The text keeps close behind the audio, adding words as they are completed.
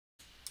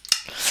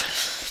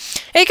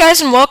Hey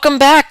guys, and welcome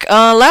back.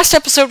 Last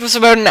episode was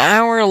about an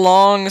hour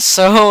long,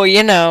 so,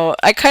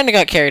 I kind of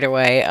got carried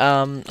away.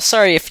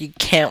 Sorry if you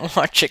can't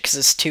watch it because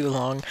it's too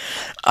long.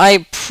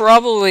 I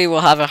probably will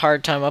have a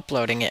hard time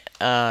uploading it,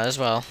 as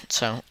well,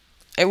 so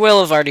it will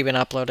have already been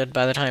uploaded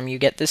by the time you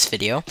get this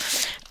video.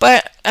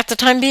 But, at the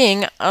time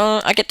being,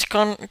 I get to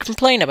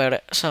complain about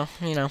it, so,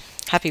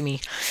 happy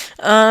me.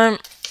 So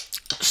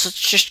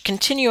let's just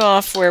continue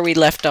off where we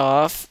left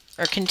off,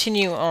 or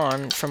continue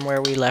on from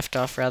where we left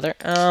off, rather.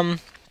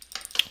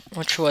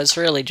 Which was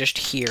really just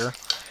here.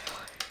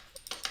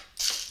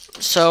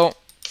 So,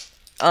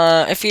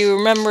 if you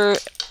remember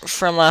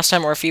from last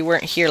time, or if you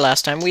weren't here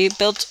last time, we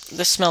built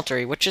the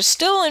smeltery, which is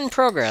still in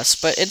progress,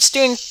 but it's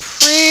doing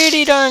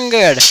pretty darn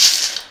good,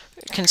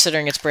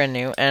 considering it's brand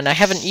new, and I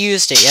haven't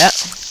used it yet.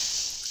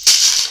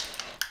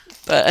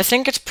 But I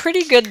think it's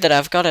pretty good that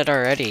I've got it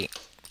already.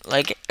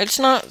 Like, it's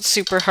not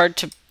super hard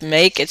to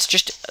make, it's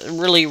just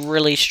really,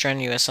 really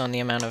strenuous on the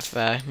amount of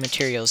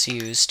materials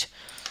used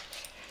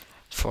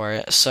for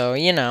it. So,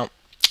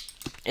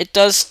 it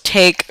does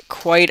take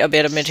quite a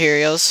bit of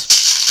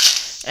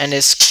materials, and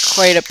is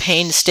quite a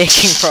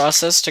painstaking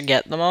process to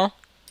get them all.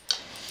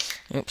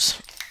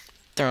 Oops.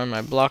 Throwing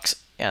my blocks.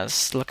 Yeah,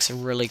 this looks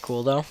really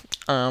cool, though.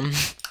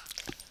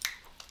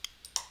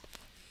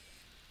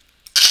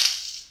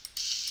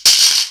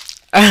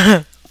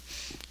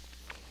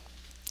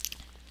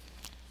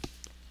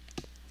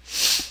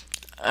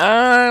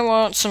 I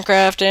want some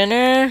craft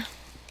dinner.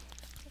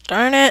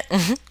 Darn it.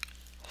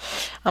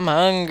 I'm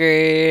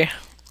hungry.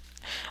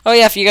 Oh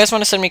yeah, if you guys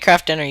want to send me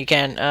craft dinner, you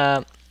can.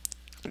 I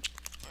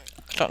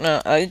don't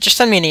know. Just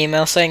send me an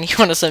email saying you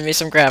want to send me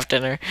some craft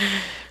dinner.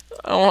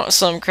 I want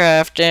some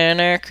craft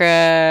dinner.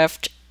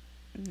 Craft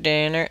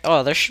dinner.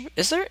 Oh,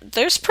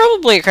 there's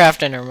probably a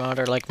craft dinner mod,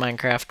 or like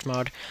Minecraft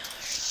mod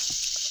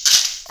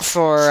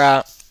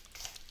for.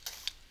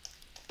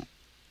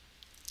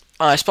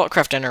 Oh, I spelled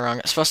craft dinner wrong.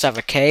 It's supposed to have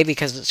a K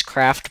because it's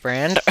craft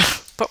brand,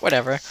 but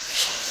whatever.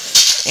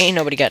 Ain't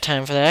nobody got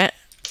time for that.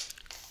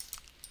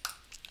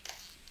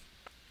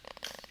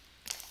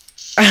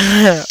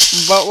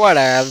 But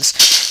whatevs.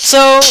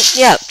 So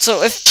yeah,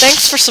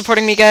 thanks for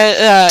supporting me,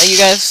 guys. You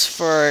guys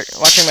for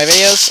watching my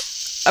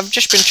videos. I've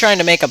just been trying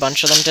to make a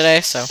bunch of them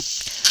today, so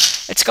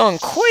it's going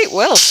quite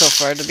well so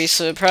far.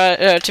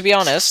 To be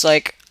honest,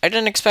 like I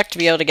didn't expect to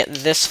be able to get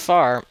this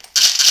far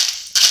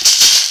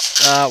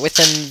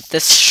within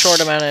this short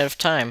amount of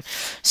time.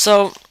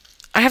 So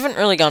I haven't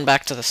really gone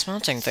back to the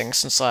smelting thing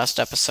since the last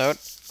episode,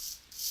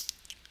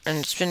 and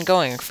it's been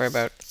going for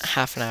about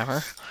half an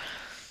hour.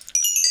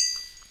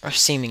 Or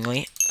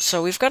seemingly.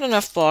 So we've got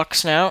enough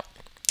blocks now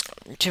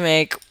to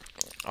make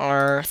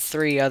our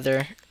 3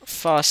 other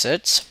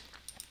faucets.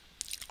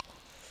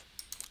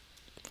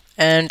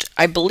 And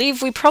I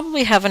believe we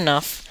probably have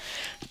enough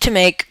to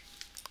make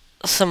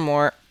some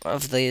more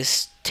of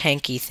these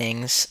tanky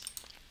things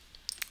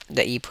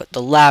that you put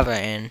the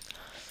lava in.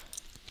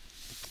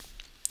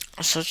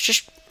 So it's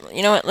just,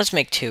 you know what, let's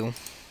make 2.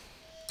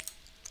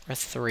 Or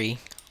 3.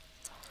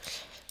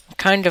 I'm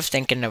kind of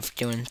thinking of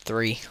doing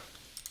 3.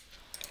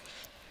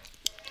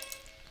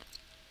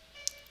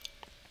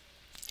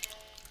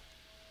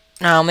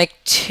 Now I'll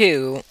make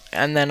 2,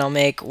 and then I'll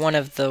make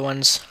another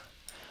one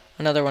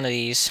of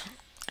these,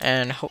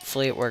 and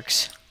hopefully it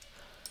works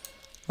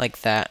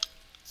like that.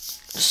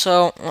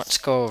 So let's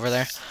go over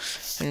there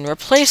and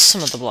replace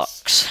some of the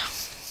blocks.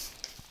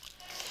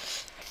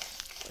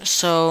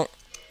 So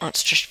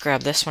let's just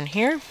grab this one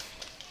here,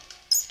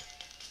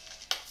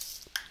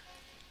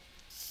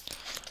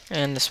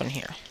 and this one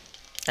here,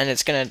 and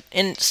it's gonna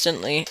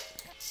instantly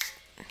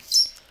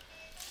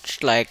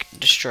like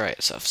destroy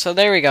itself. So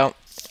there we go.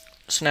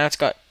 So now it's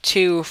got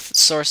 2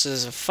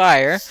 sources of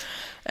fire,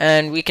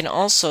 and we can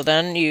also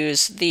then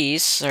use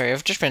these. Sorry,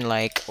 I've just been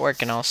like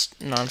working all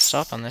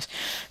non-stop on this.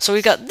 So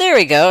there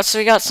we go. So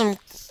we got some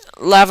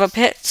lava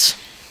pits,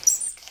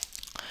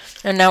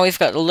 and now we've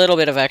got a little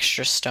bit of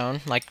extra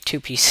stone, like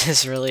 2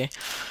 pieces really,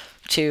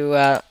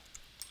 to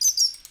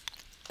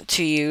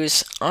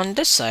use on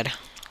this side.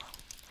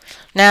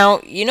 Now,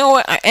 you know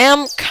what? I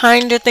am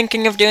kind of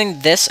thinking of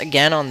doing this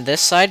again on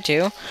this side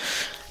too.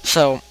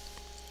 So,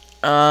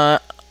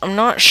 I'm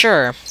not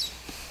sure.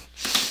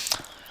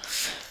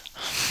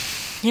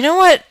 You know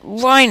what?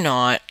 Why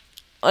not?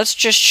 Let's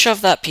just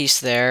shove that piece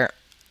there,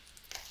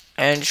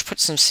 and just put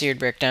some seared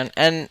brick down,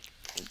 and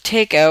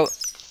take out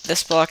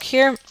this block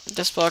here, and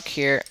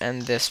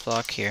this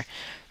block here.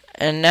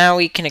 And now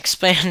we can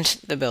expand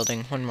the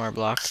building 1 more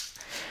block.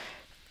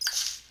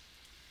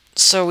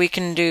 So we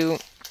can do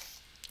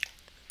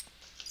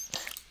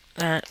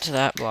that to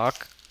that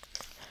block.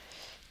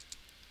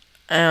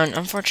 And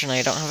unfortunately,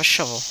 I don't have a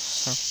shovel,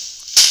 so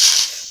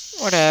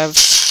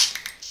whatevs.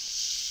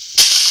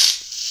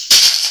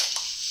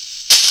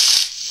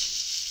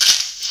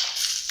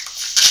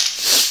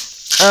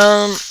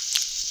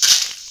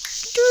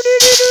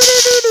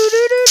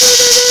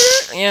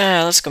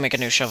 Yeah, let's go make a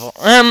new shovel.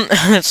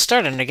 It's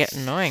starting to get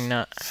annoying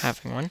not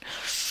having one.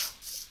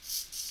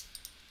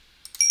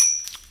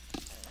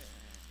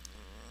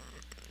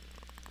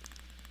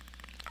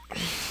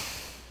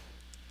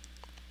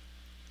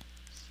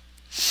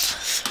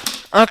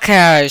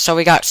 Okay, so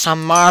we got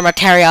some more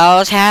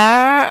materials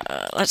here.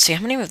 Let's see,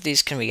 how many of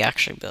these can we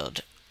actually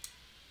build?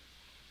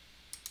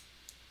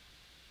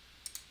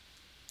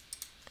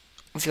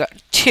 We've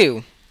got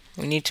 2.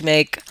 We need to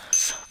make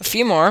a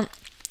few more,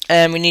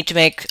 and we need to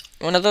make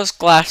one of those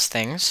glass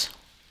things.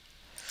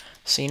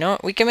 So you know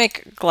what? We can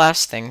make a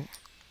glass thing.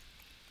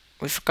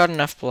 We've got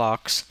enough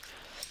blocks.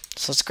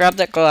 So let's grab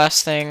that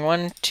glass thing.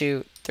 1,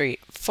 2, 3,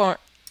 4.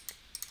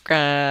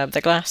 Grab the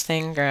glass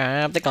thing.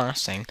 Grab the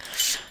glass thing.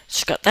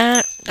 Just got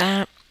that.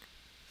 I've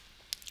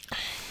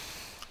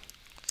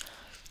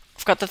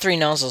got the 3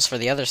 nozzles for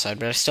the other side,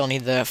 but I still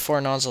need the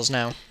 4 nozzles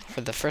now for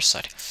the first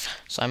side.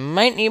 So I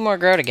might need more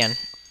grout again.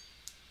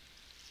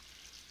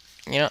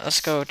 You know,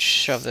 let's go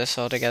shove this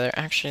all together.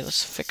 Actually,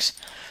 let's fix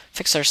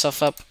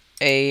ourselves up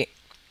a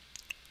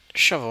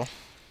shovel.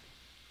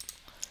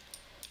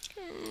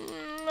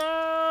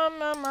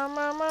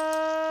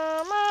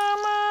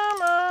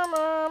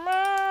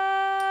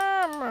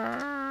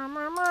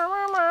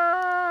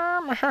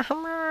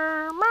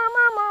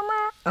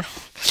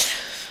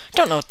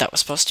 Don't know what that was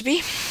supposed to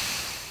be.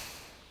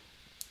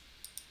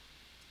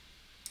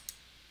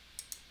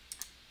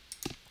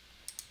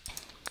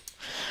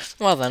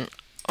 Well then,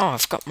 oh,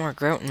 I've got more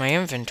grout in my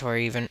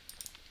inventory even.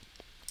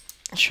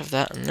 Shove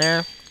that in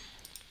there.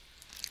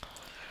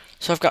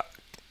 So I've got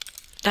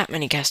that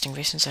many casting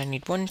basins. I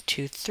need 1,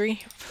 2,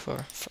 3,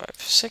 4, 5,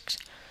 6.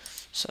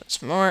 So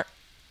that's more.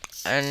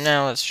 And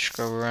now let's just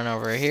go run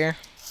over here.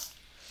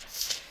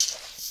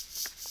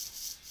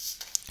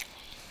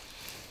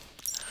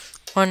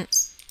 One,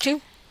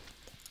 2.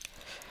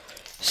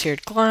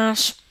 Seared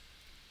glass.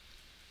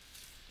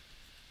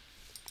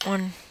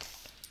 1,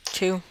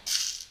 2.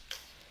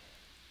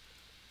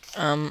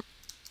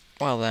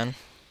 Well then.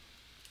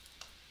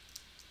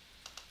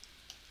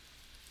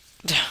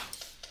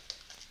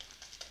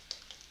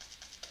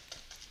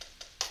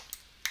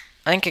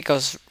 I think it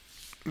goes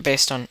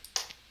based on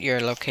your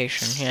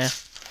location, yeah.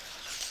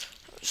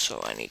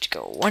 So I need to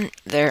go 1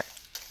 there,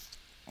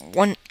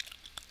 1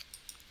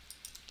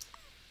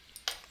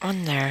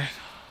 there,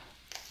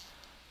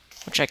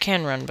 which I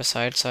can run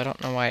beside, so I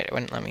don't know why it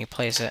wouldn't let me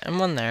place it, and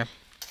 1 there,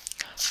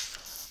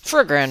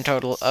 for a grand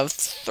total of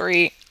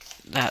 3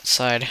 that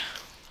side.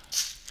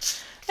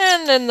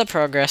 And in the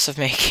progress of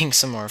making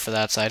some more for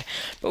that side.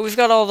 But we've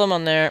got all of them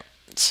on there,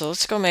 so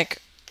let's go make,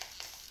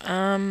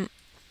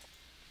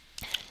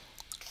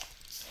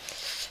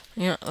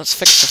 yeah, let's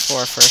fix the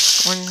floor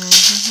first. 1,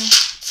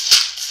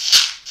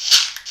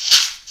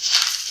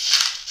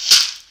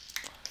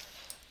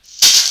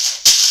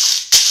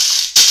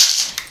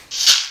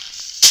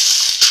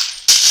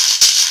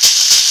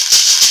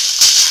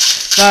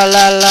 la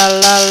la la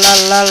la la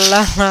la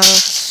la la,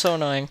 so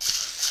annoying.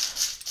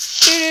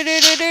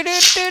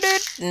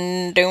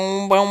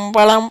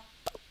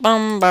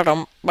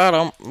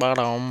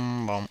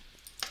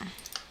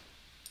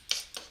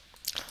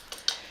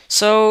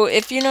 So,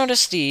 if you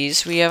notice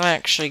these, we have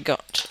actually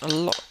got a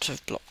lot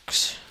of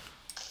blocks.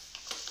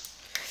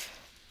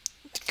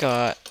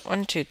 Got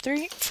 1, 2,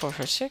 3, 4,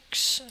 5,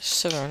 6,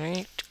 7,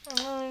 8,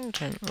 9,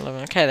 10,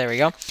 11. Okay, there we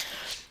go.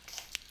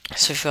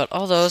 So we've got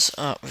all those.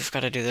 We've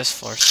got to do this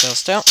floor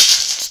still.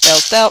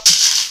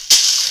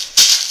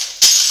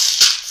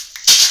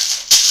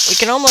 We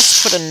can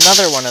almost put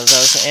another one of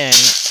those in,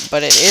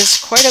 but it is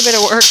quite a bit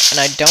of work, and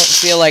I don't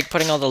feel like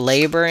putting all the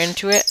labor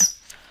into it.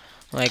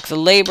 Like, the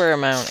labor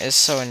amount is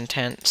so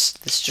intense,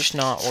 it's just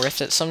not worth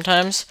it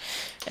sometimes.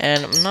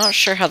 And I'm not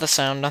sure how the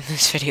sound on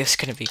this video is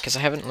going to be, because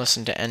I haven't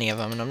listened to any of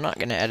them, and I'm not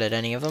going to edit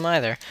any of them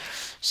either.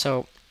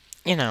 So,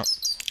 you know,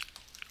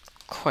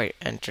 quite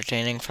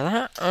entertaining for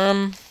that.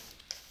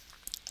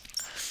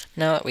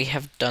 Now that we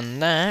have done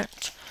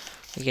that,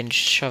 we can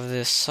shove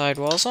this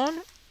sidewalls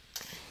on.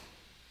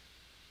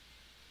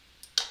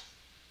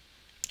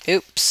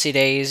 Oopsie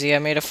daisy, I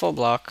made a full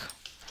block.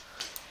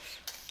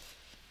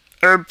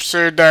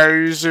 Oopsie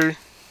daisy.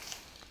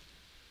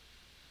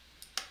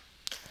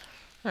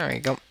 There we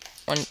go.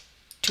 1,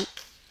 2,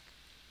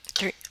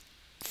 3,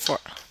 4,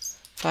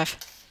 5,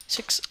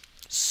 6,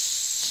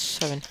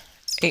 7,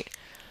 8,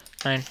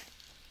 9,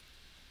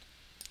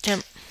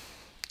 10,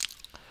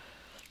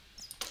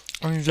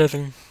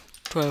 11,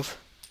 12,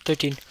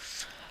 13.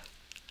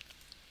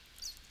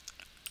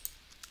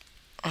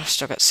 Oh, I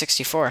still got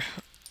 64.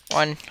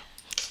 1.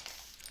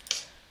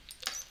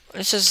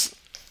 This is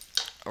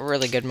a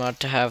really good mod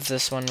to have,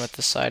 this one with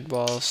the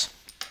sidewalls.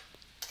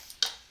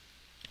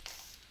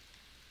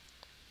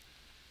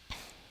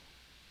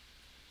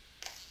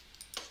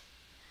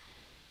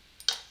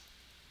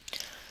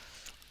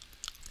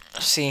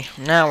 See,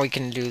 now we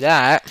can do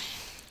that.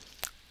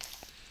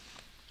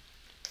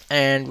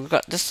 And we've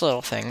got this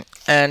little thing.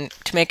 And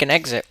to make an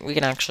exit, we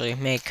can actually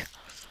make,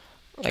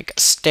 like,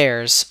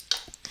 stairs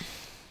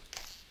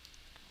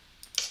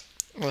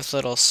with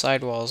little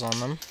sidewalls on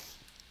them.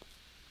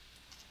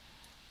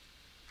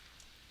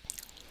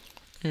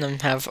 And then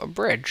have a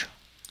bridge.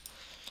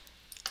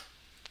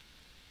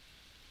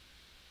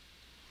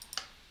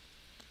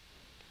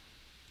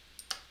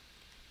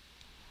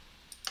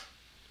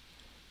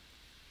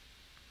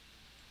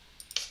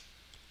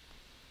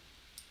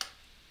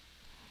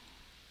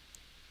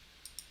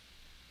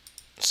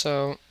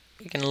 So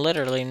we can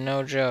literally,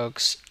 no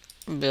jokes,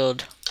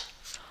 build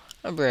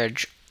a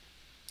bridge.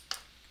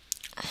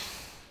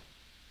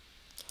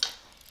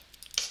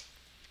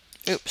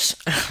 Oops.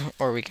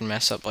 Or we can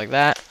mess up like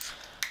that.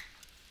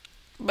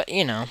 But,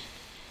 you know,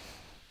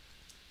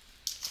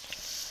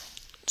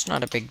 it's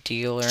not a big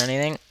deal or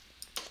anything.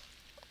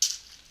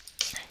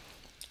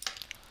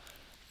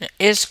 It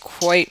is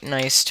quite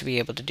nice to be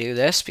able to do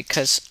this,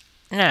 because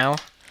now,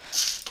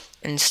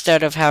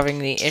 instead of having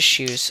the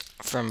issues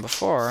from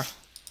before,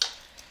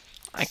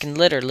 I can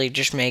literally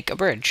just make a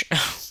bridge.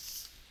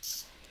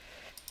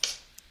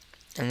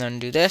 And then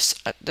do this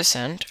at this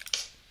end.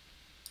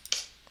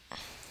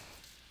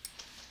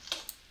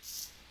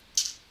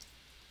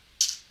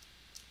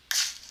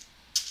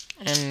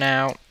 And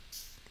now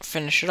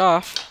finish it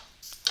off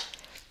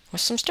with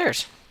some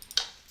stairs.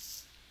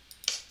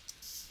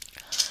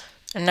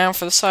 And now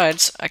for the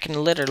sides, I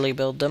can literally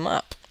build them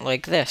up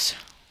like this.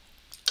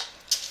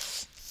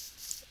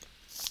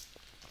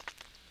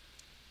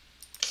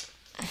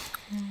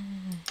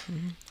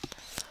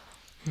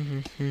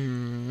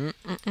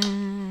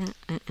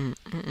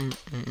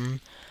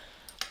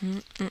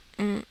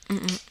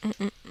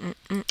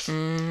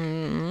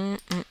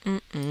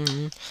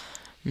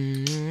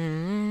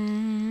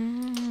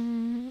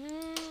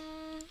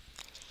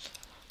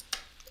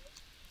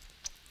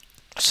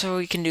 So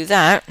we can do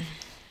that,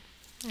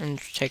 and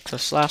take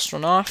this last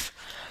one off,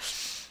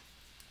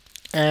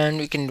 and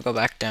we can go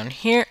back down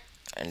here,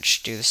 and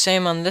just do the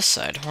same on this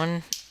side.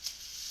 1,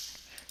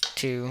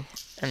 2,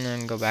 and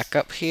then go back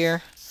up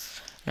here.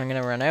 I'm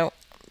gonna run out,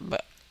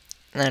 but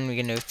then we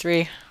can do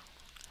 3,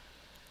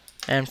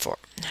 and 4.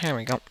 There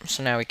we go.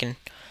 So now we can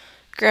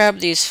grab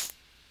these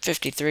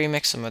 53,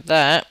 mix them with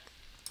that,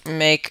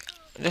 make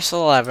this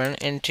 11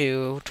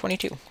 into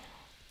 22.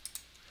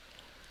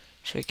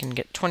 So we can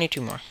get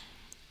 22 more.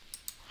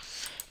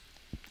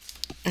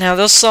 Now,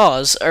 those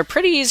saws are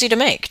pretty easy to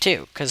make,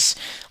 too, because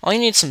all you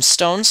need is some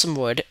stone, some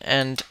wood,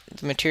 and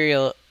the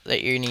material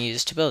that you're going to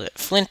use to build it.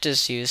 Flint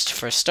is used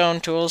for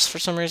stone tools for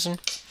some reason,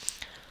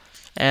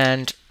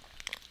 and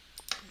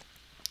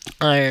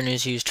iron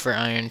is used for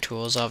iron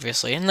tools,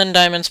 obviously, and then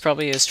diamond's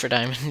probably used for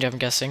diamond, I'm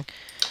guessing.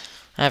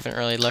 I haven't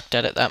really looked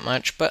at it that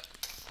much, but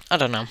I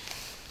don't know.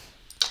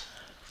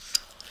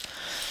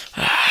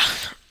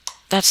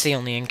 That's the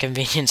only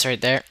inconvenience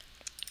right there,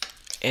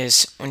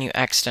 is when you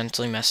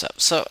accidentally mess up.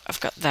 So I've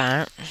got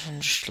that,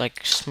 and just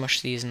like smush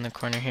these in the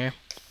corner here.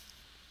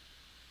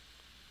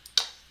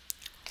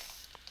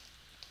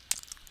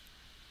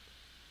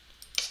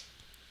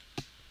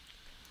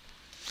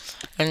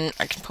 And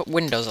I can put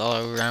windows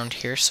all around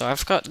here, so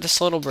I've got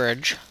this little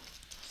bridge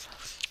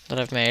that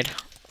I've made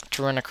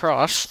to run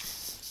across,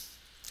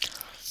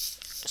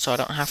 so I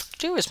don't have to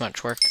do as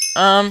much work.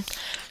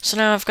 So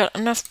now I've got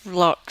enough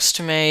blocks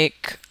to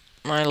make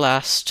my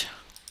last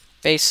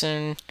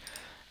basin,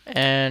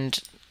 and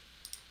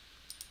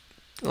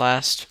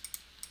last...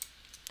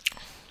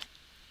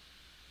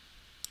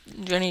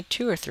 Do I need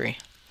 2 or 3?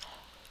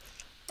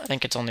 I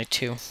think it's only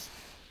 2.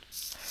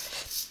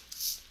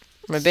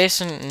 My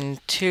basin in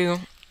 2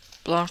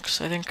 blocks,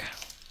 I think.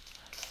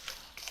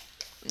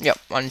 Yep,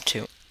 1,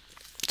 2.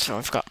 So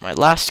I've got my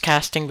last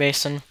casting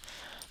basin,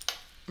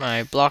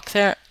 my block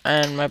there,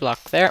 and my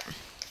block there.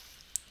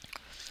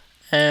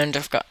 And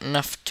I've got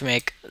enough to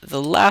make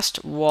the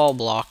last wall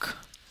block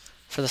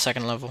for the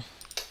second level.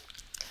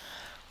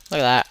 Look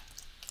at that.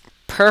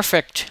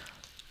 Perfect.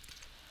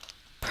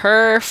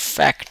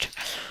 Perfect.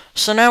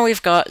 So now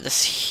we've got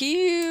this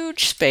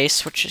huge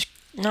space, which is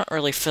not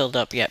really filled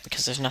up yet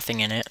because there's nothing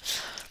in it.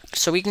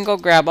 So we can go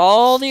grab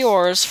all the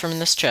ores from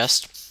this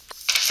chest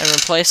and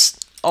replace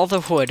all the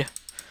wood.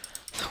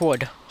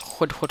 Wood.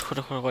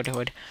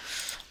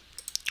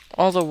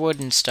 All the wood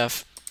and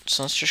stuff.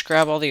 So let's just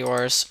grab all the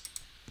ores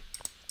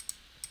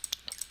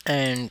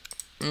and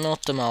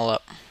melt them all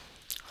up.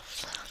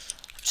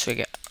 So we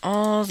get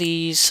all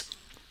these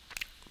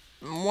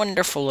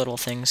wonderful little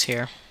things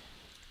here.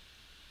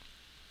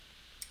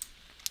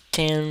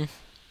 Tin.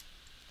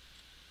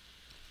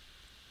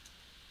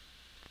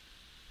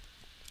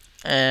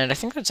 And I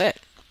think that's it,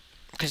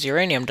 because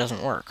uranium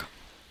doesn't work.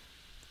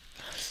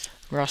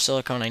 Raw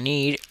silicone I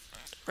need.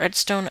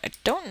 Redstone, I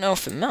don't know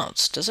if it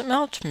melts. Does it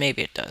melt?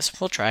 Maybe it does.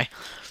 We'll try.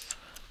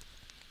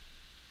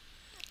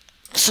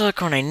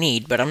 Silicone I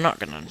need, but I'm not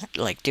gonna,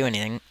 like, do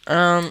anything.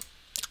 Now,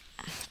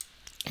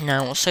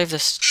 we'll save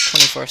this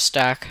 24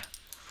 stack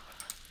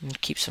and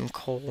keep some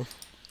coal.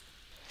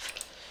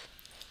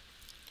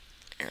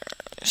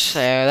 So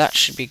that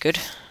should be good.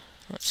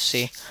 Let's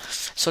see.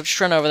 So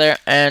just run over there,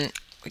 and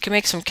we can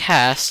make some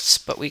casts,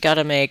 but we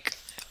gotta make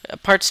a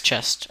parts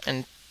chest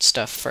and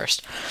stuff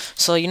first.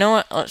 So you know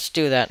what? Let's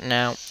do that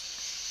now.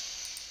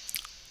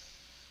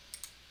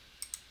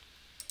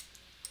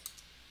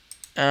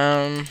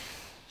 I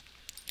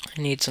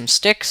need some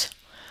sticks.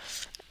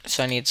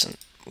 So I need some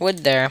wood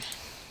there.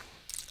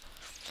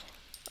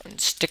 And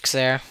sticks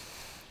there.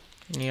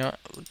 And, you know,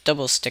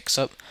 double sticks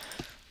up.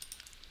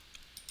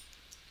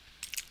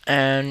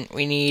 And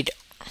we need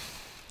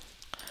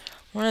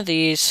one of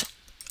these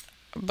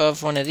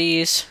above one of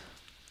these.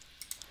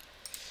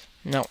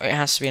 No, it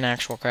has to be an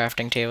actual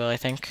crafting table, I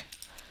think.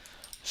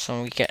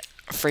 So we get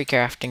a free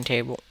crafting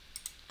table.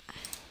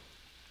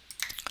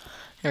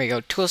 There we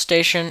go, tool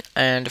station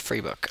and a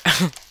free book.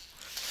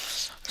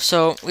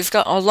 So we've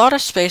got a lot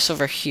of space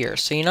over here.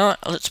 So you know what?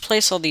 Let's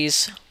place all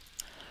these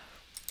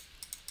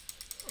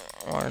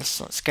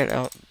ores. Let's get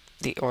out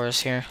the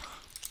ores here.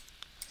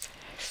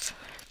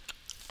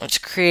 Let's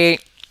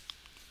create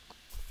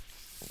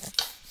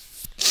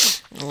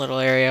a little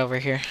area over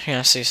here.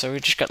 Yeah, see, so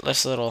we just got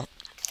this little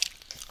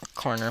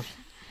corner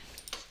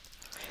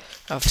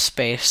of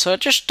space. So it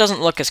just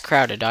doesn't look as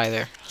crowded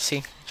either.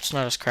 See? It's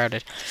not as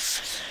crowded.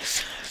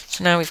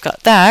 So now we've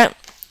got that.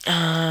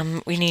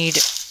 We need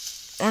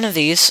one of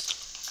these.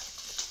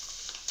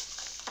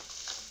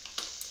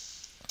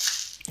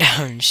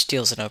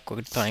 Steals an oak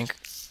wood plank.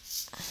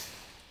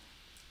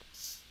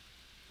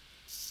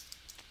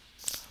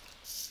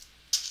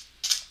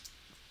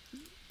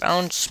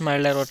 Bounce, my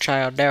little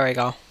child. There we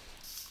go.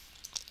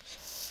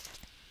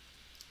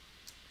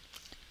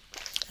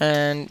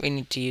 And we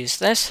need to use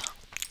this.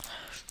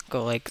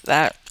 Go like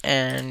that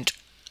and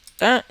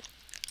that.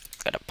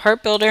 Got a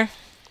part builder.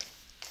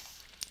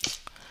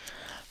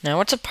 Now,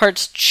 what's a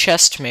part's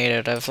chest made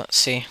out of? Let's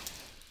see.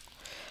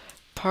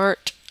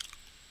 Part.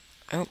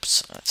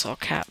 Oops, that's all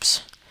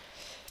caps.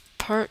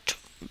 Part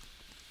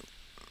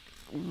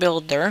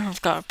builder.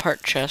 I've got a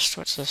part chest.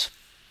 What's this?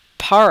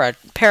 Para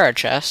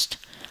chest.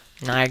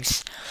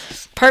 Nice.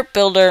 Part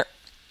builder.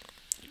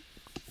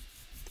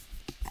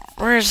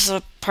 Where's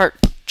the part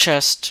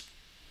chest?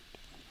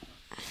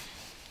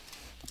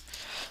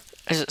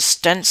 Is it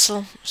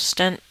stencil?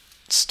 Stencil.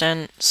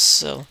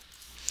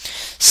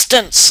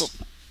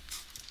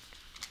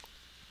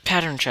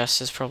 Pattern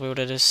chest is probably what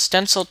it is.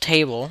 Stencil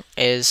table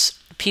is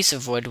a piece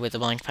of wood with a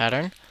blank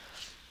pattern.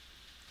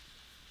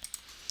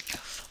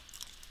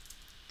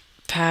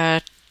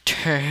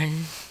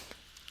 Pattern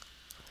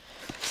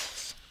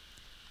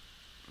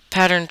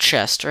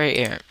chest right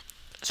here.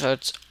 So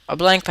it's a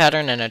blank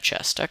pattern and a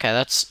chest. Okay,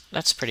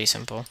 that's pretty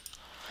simple.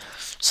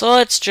 So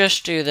let's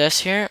just do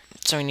this here.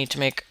 So we need to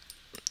make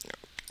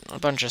a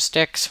bunch of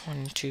sticks.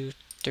 1, 2,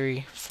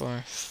 3,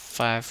 4,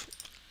 5,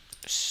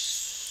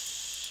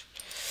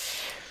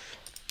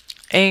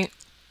 8.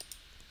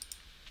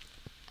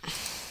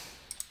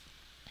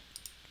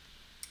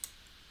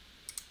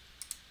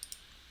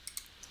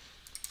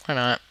 Why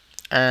not?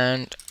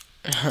 And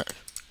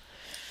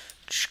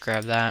just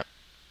grab that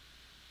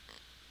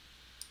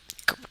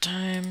a couple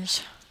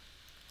times.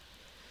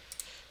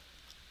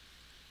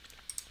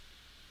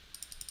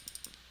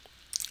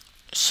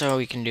 So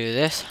we can do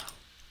this.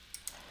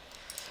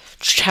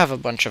 Just have a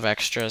bunch of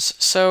extras.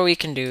 So we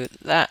can do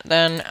that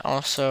then.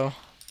 Also,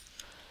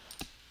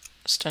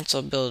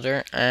 stencil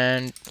builder,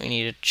 and we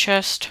need a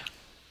chest.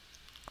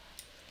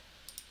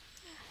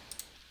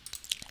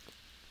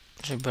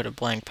 So we put a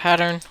blank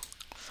pattern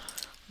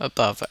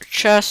above our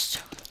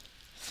chest.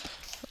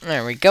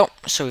 There we go.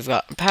 So we've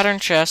got a pattern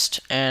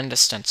chest and a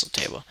stencil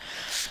table.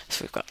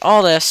 So we've got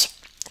all this.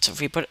 So if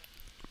we put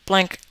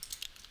blank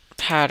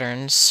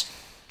patterns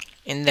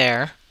in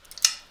there,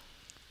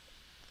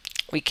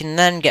 we can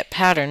then get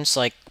patterns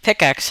like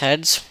pickaxe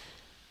heads,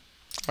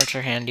 which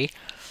are handy,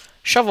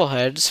 shovel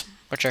heads,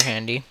 which are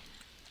handy,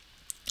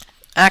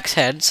 axe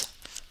heads,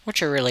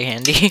 which are really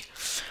handy,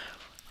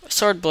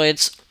 sword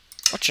blades,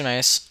 which are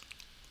nice.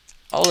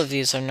 All of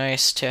these are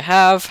nice to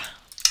have.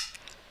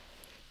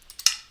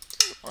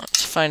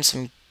 Let's find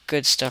some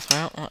good stuff.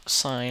 I don't want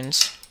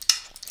signs.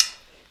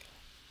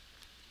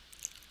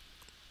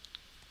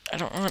 I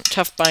don't want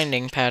tough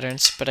binding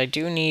patterns, but I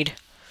do need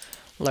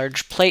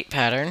large plate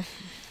pattern.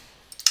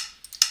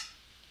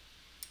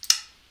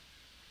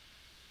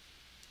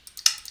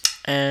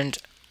 And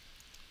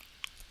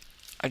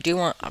I do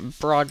want a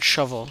broad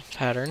shovel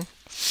pattern.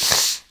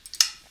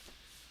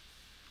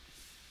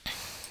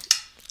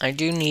 I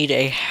do need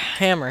a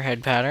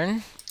hammerhead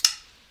pattern.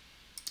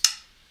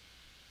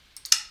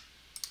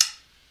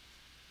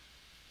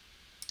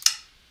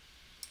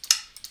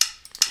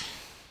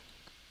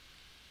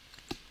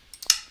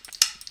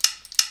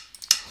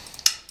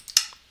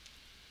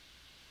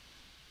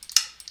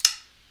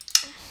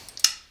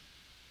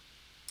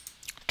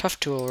 Tough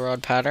tool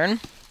rod pattern.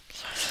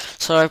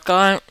 So I've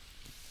got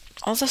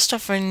all the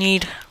stuff I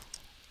need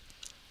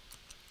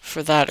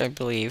for that, I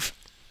believe.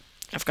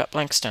 I've got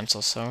blank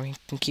stencils, so we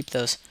can keep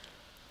those.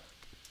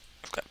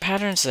 I've got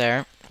patterns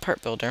there,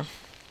 part builder.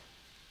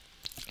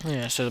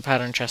 Yeah, so the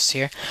pattern chest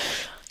here.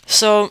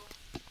 So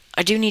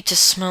I do need to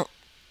smelt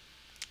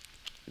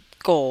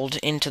gold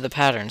into the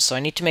pattern. So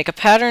I need to make a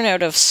pattern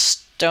out of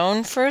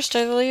stone first,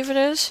 I believe it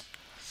is.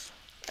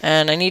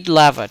 And I need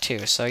lava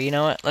too, so you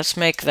know what? Let's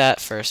make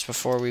that first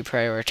before we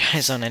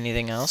prioritize on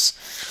anything else.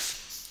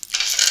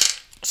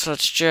 So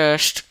let's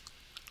just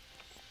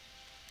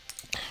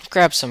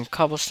grab some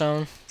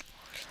cobblestone.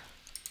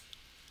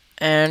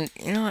 And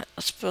you know what?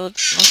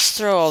 Let's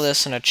throw all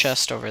this in a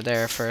chest over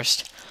there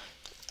first.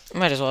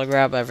 Might as well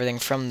grab everything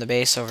from the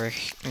base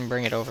and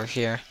bring it over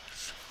here.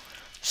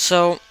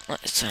 So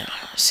let's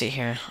see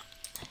here.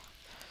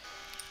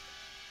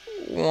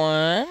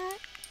 1,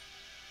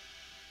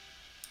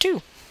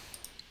 2.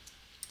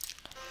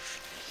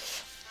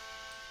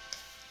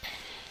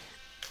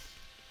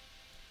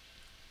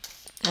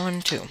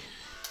 One, 2.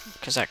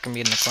 Because that can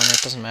be in the corner,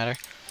 it doesn't matter.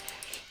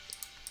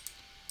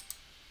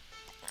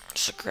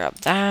 So grab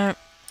that.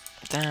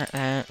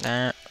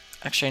 That.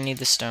 Actually, I need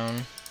the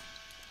stone.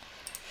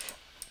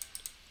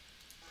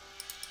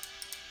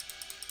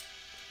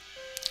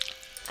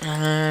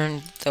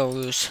 And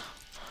those.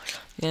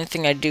 The only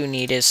thing I do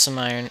need is some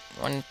iron.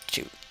 1,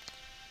 2,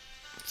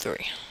 3,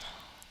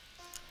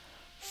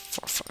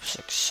 4, 5,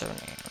 6, 7,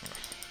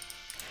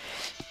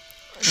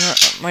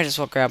 8. Might as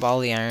well grab all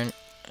the iron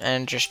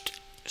and just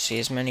see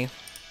as many.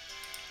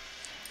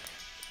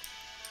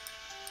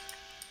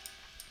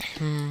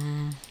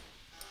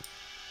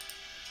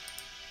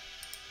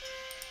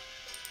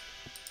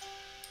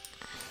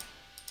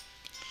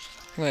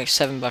 Like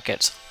 7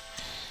 buckets.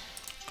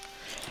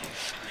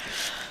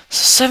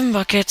 So 7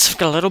 buckets. I've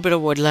got a little bit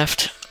of wood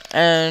left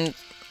and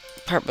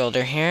part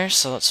builder here.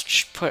 So let's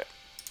just put.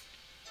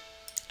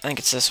 I think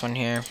it's this one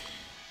here.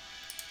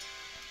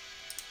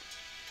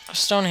 A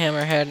stone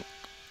hammerhead.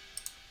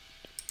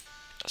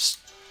 A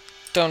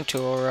stone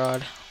tool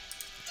rod.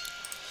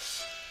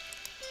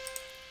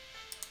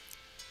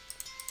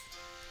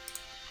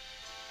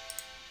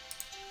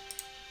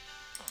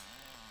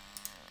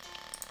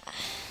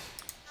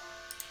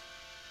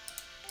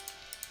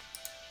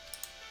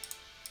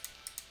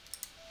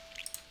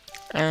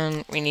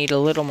 And we need a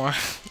little more.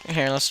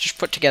 Here, let's just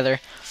put together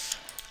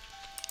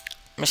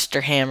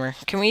Mr. Hammer.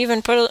 Can we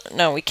even put a...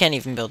 No, we can't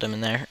even build him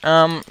in there.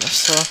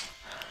 So...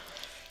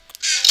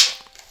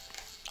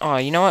 Oh,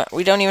 you know what?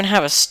 We don't even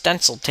have a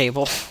stencil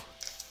table.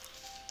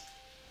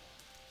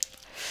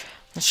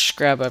 Let's just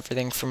grab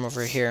everything from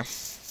over here.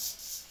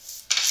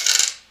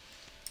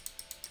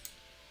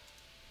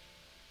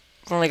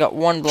 We've only got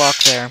 1 block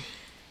there.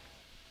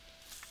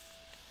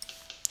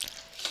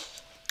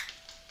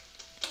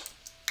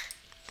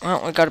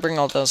 Well, we gotta bring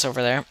all those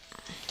over there.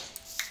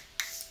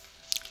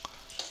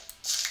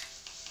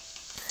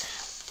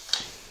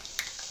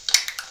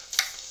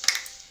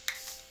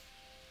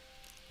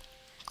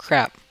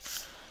 Crap.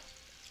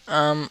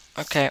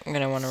 Okay, I'm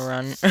gonna wanna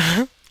run.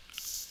 I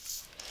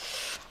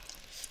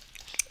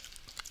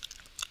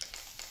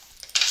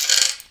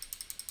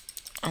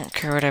don't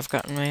care what I've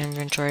got in my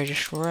inventory,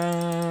 just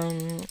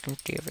run,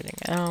 empty everything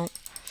out.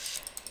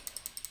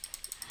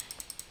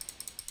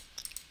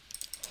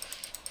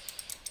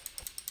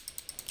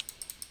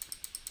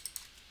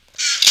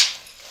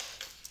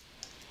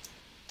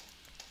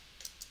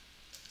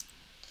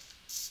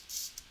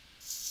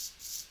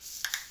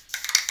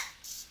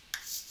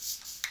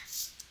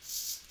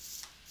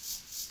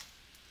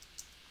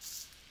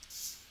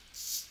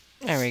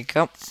 There we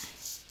go.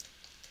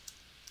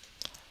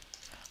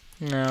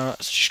 Now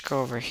let's just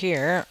go over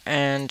here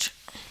and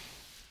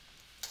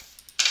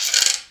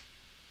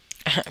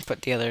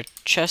put the other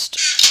chest.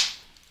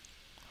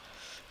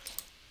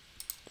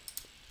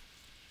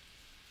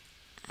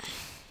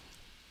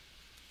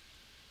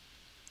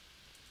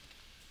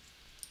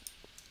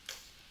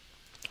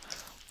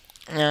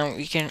 Now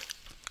we can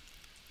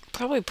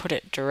probably put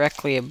it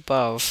directly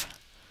above.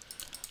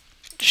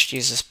 Just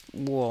use this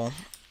wool.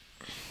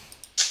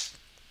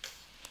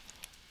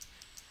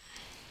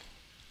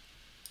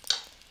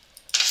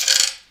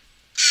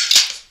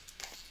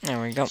 There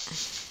we go. So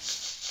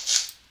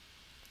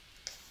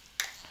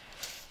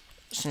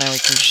now we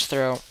can just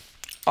throw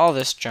all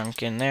this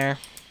junk in there.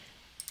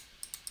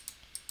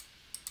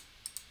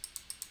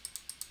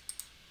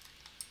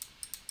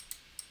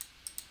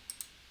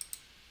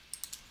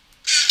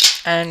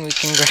 And we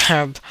can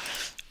grab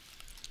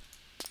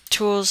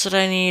tools that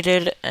I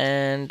needed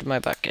and my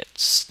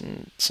buckets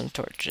and some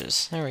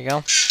torches. There we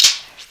go.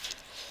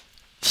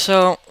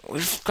 So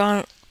we've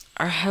got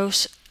our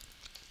house,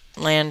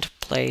 land,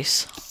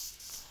 place.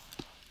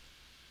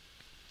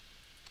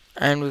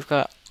 And we've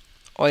got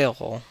oil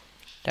hole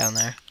down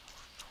there.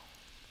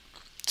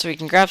 So we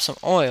can grab some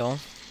oil,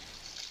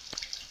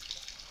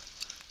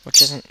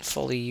 which isn't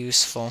fully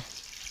useful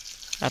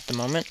at the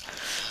moment.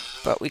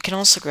 But we can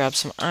also grab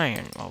some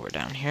iron while we're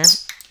down here,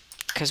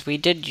 because we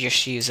did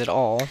just use it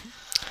all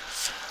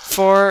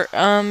for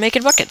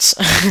making buckets.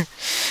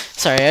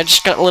 Sorry, I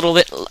just got a little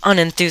bit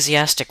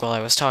unenthusiastic while I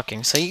was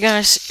talking. So you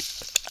guys,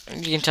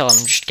 you can tell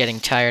I'm just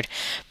getting tired.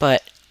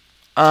 But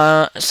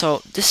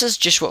so this is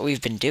just what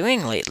we've been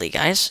doing lately,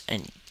 guys,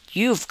 and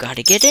you've got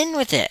to get in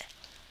with it.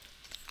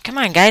 Come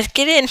on, guys,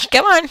 get in.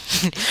 Come on.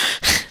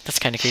 That's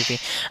kind of creepy.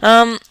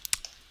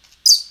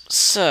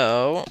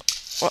 So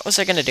what was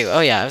I gonna do? Oh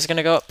yeah, I was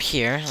gonna go up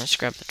here. Let's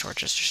grab the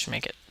torches just to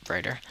make it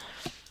brighter.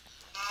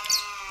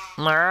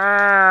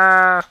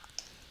 Ma,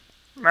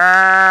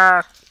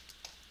 ma,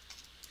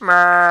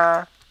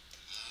 ma,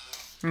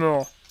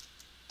 mo,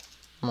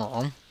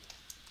 mom.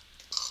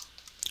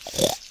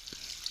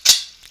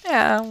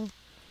 Yeah.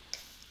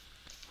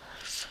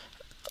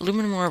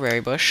 Aluminum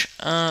oreberry bush.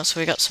 So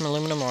we got some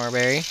aluminum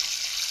oreberry.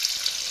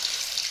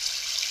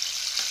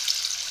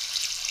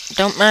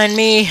 Don't mind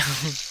me.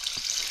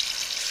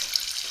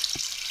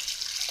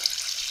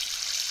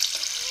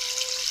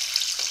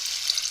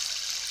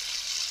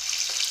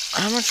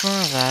 How much more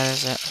of that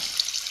is it?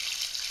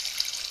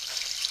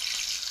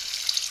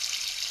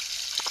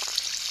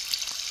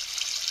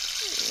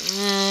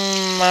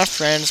 My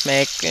friend's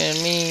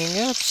making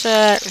me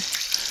upset.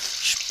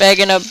 She's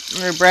bragging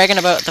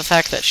about the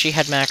fact that she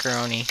had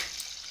macaroni.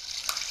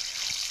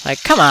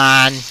 Like, come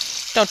on.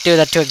 Don't do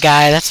that to a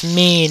guy. That's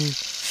mean.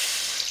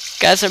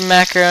 Guys are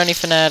macaroni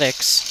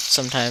fanatics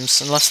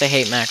sometimes, unless they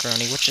hate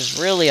macaroni, which is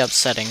really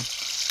upsetting.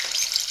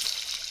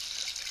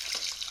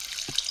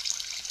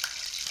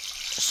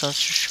 So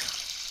let's just...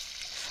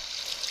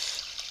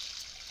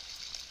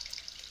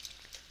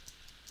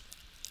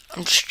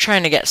 I'm just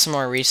trying to get some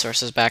more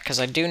resources back, because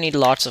I do need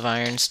lots of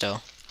iron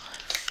still.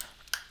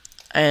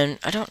 And,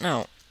 I don't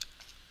know.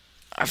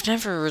 I've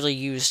never really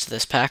used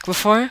this pack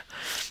before,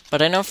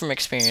 but I know from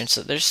experience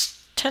that there's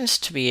tends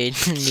to be a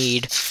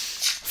need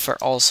for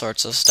all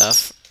sorts of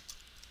stuff.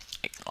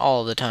 Like,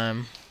 all the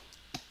time.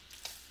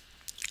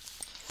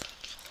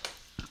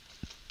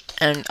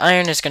 And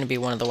iron is going to be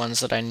one of the ones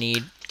that I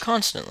need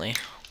constantly.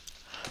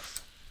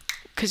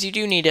 Because you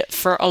do need it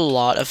for a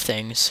lot of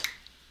things.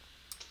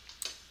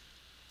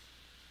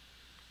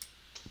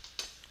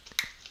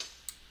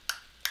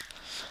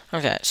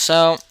 Okay,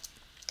 so...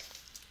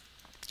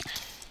 I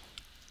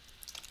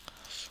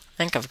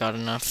think I've got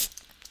enough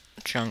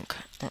junk.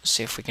 Let's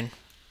see if we can...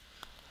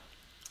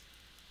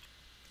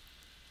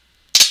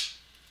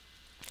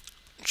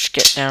 just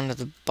get down to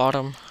the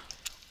bottom.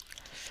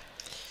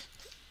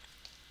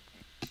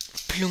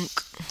 Plunk.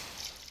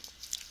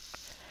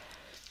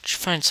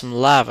 Just find some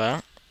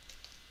lava,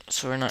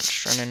 so we're not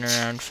just running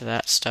around for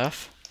that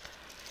stuff.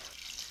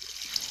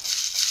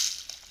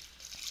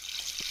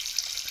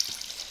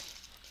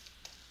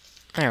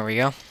 There we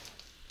go.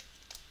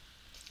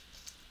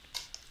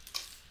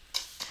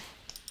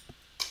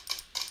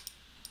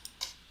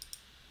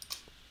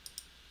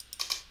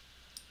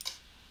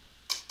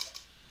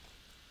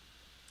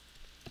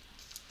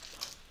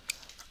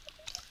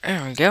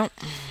 There we go.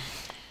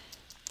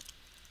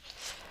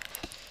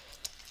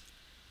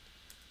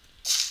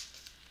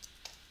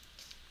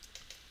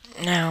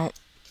 Now,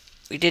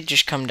 we did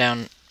just come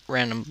down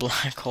random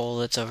black hole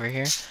that's over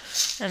here.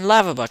 And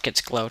lava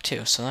buckets glow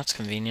too, so that's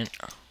convenient.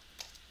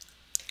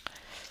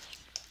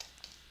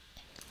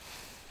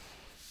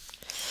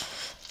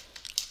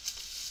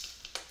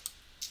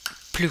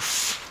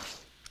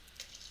 Ploof.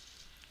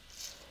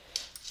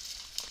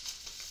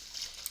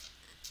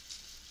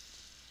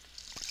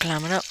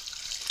 Climbing up.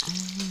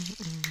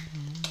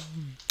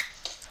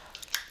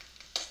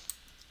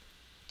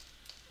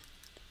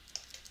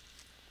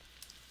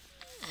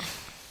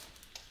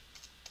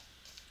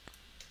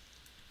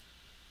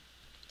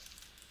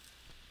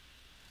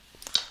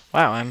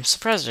 Wow, I'm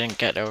surprised I didn't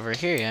get over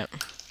here yet.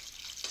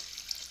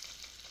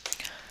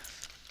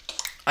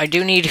 I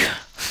do need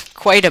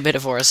quite a bit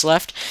of ores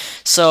left,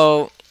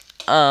 so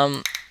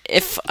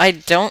if I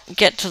don't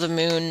get to the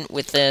moon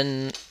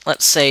within,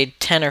 let's say,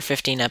 10 or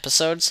 15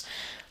 episodes,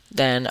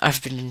 then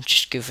I've been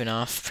just goofing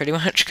off pretty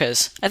much,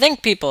 because I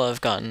think people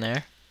have gotten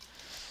there.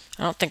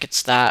 I don't think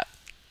it's that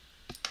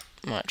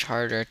much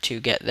harder to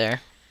get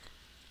there.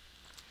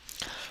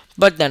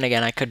 But then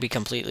again, I could be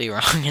completely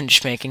wrong and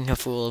just making a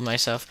fool of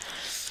myself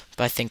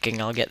by thinking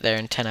I'll get there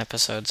in 10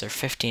 episodes or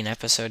 15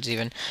 episodes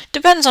even.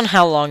 Depends on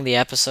how long the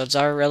episodes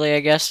are, really, I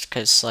guess,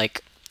 because,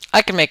 like,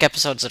 I can make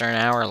episodes that are an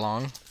hour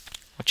long,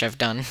 which I've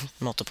done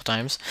multiple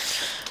times.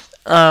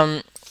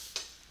 And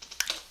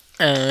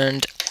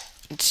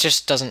it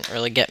just doesn't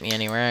really get me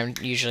anywhere. I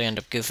usually end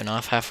up goofing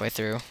off halfway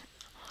through.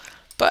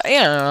 But, you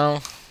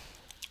know,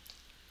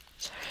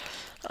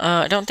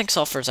 I don't think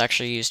sulfur is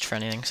actually used for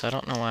anything, so I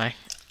don't know why.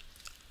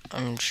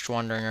 I'm just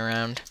wandering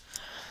around.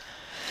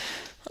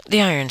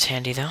 The iron's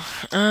handy, though.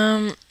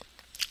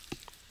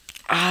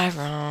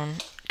 Iron.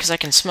 Because I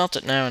can smelt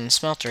it now in the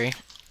smeltery.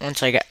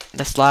 Once I get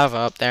this lava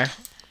up there.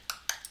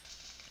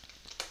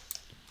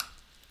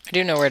 I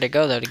do know where to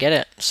go, though, to get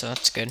it, so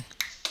that's good.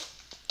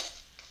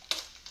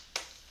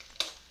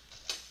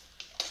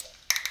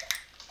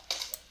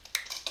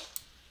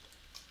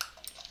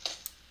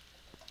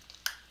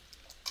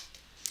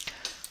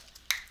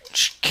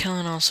 Just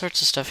killing all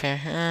sorts of stuff here.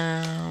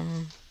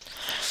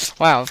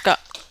 Wow,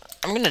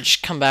 I'm gonna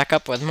just come back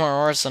up with more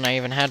ores than I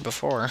even had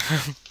before.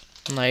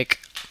 Like,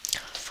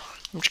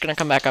 I'm just gonna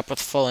come back up with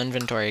full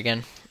inventory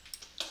again.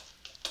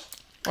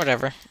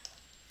 Whatever.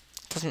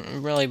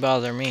 Doesn't really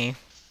bother me.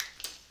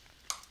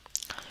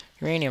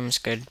 Uranium's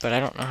good, but I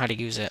don't know how to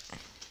use it.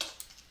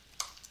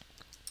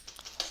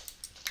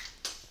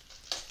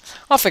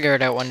 I'll figure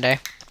it out one day.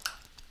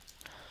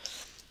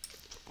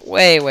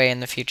 Way, way in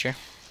the future.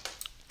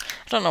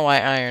 I don't know why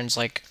iron's,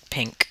 like,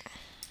 pink.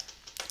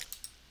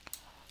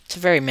 It's a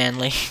very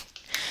manly,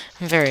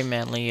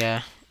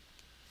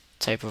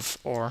 type of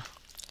ore.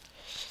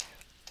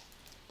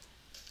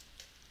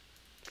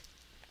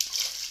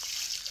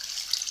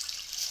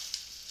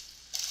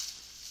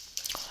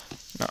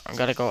 No, I've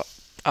got to go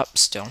up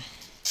still.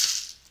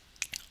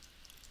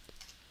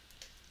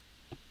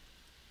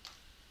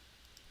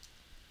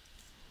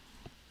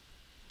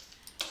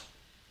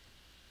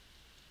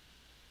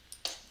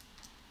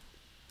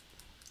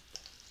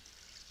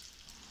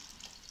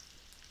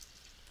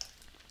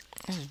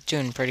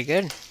 Doing pretty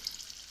good.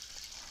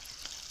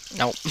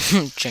 Nope.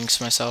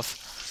 Jinxed myself.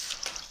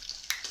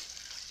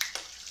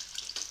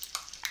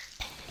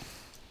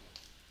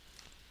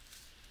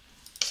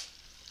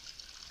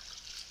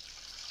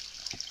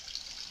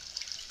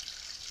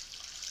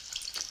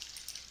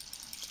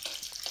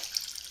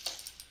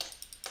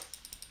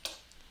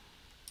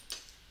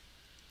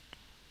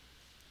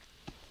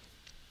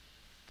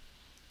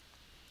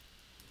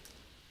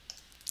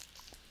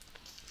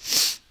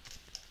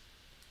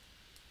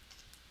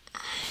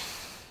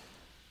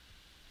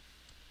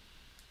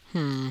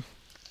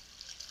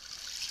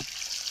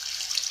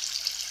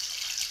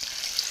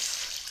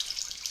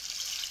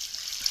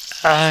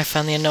 I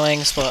found the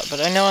annoying spot,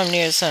 but I know I'm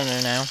near the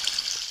center now.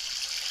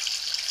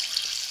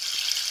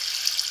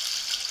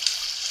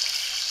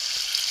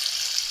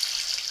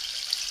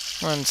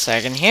 One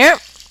second here.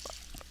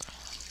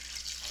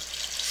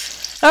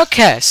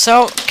 Okay,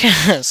 so,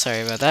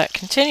 sorry about that.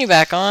 Continue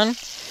back on.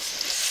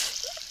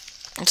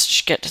 Let's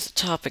just get to the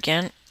top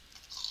again.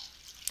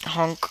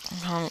 Honk,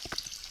 honk.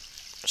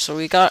 So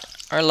we got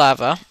our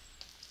lava.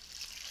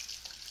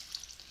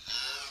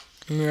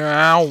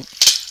 Meow.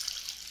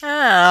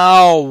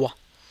 Ow!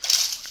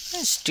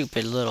 That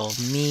stupid little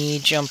me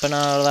jumping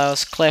out of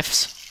those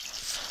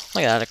cliffs.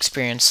 Look at that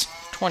experience.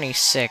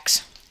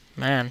 26.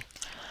 Man.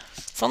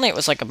 If only it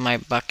was like a My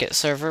Bucket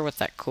server with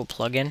that cool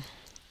plugin.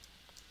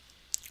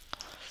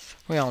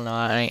 We all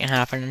know that ain't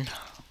happening.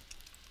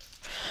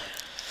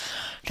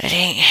 That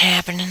ain't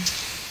happening.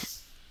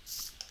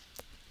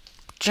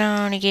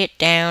 Johnny, get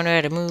down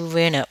to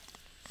moving up.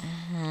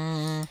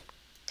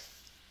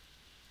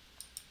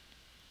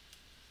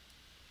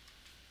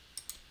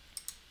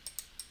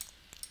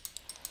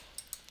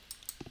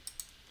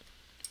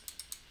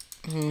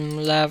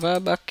 Lava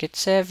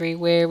buckets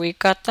everywhere, we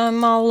got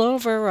them all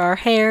over our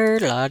hair.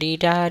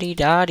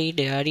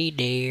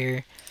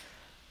 La-dee-da-dee-da-dee-da-dee-dare.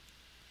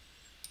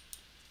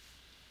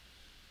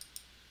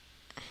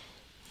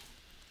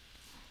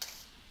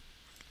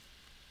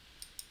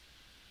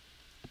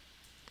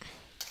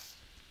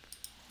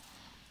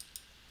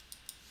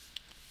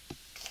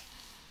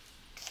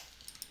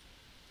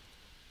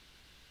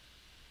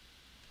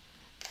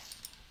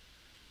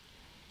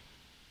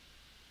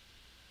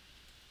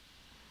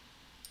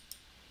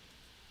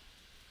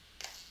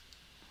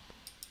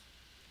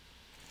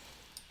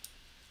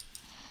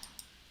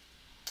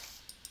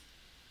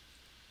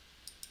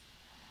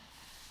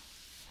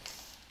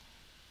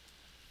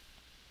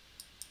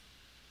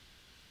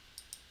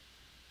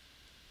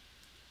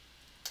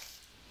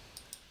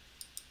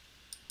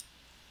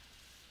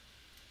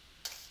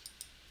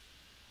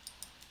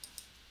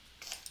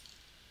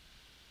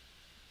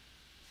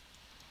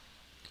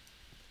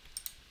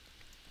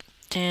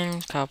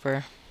 Tin,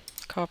 copper,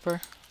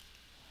 copper.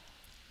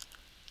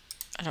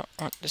 I don't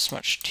want this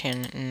much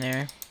tin in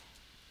there.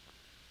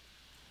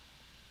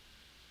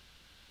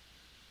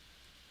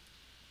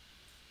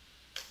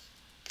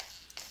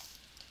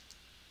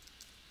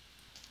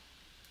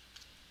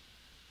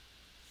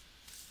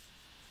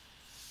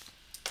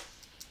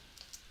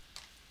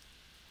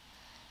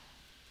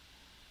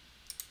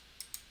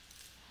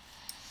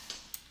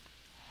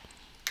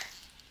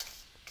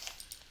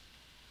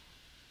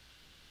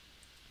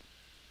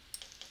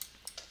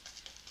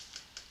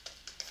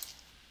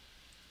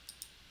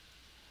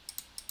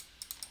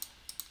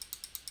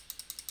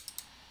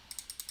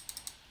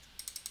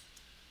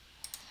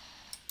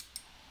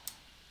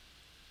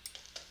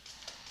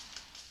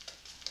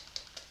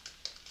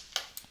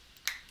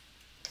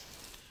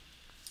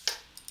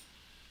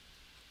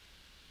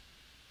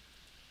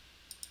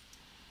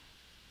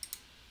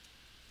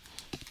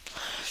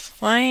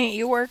 Why ain't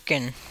you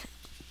working?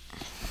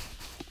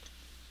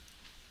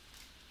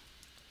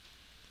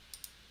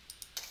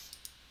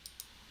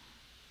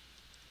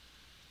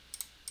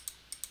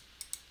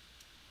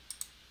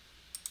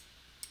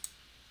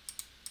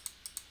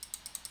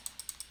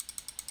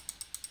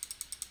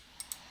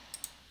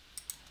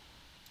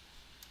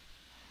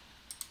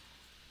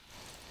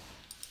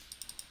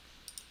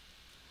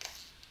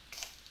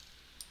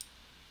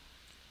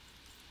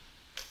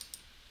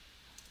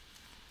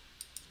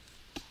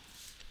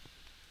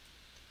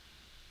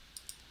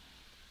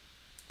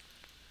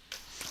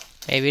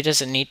 Maybe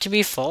does it need to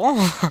be full?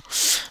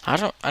 I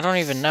don't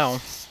even know.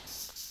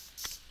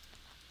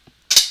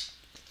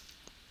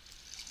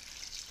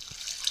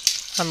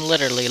 I'm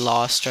literally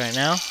lost right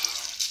now.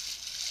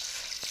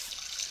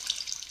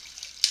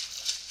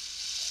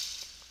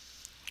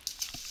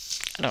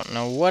 I don't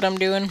know what I'm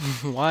doing,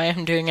 why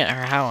I'm doing it,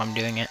 or how I'm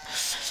doing it.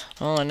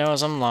 All I know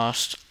is I'm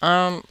lost.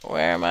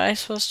 Where am I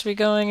supposed to be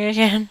going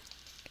again?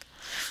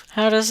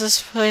 How does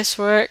this place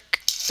work?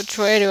 Which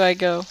way do I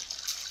go? I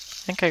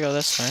think I go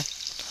this way.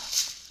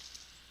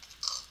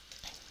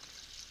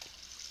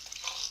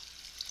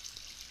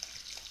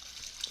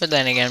 But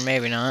then again,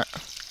 maybe not.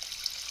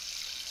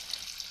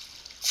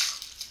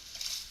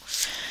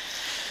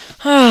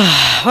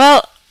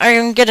 Well,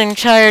 I'm getting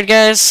tired,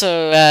 guys,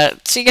 so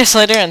see you guys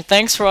later, and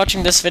thanks for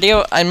watching this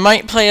video. I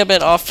might play a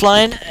bit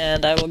offline,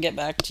 and I will get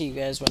back to you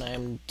guys when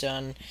I'm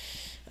done.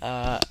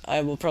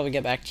 I will probably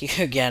get back to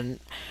you again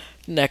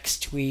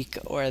next week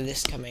or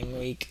this coming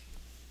week.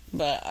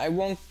 But I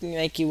won't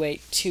make you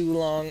wait too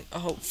long.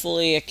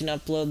 Hopefully I can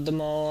upload them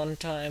all on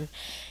time.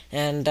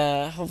 And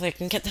hopefully I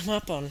can get them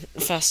up on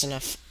fast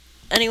enough.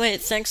 Anyway,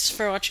 thanks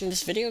for watching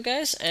this video,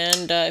 guys.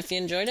 And if you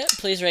enjoyed it,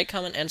 please rate,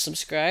 comment, and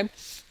subscribe.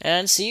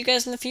 And see you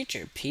guys in the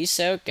future. Peace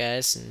out,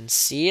 guys, and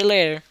see you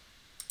later.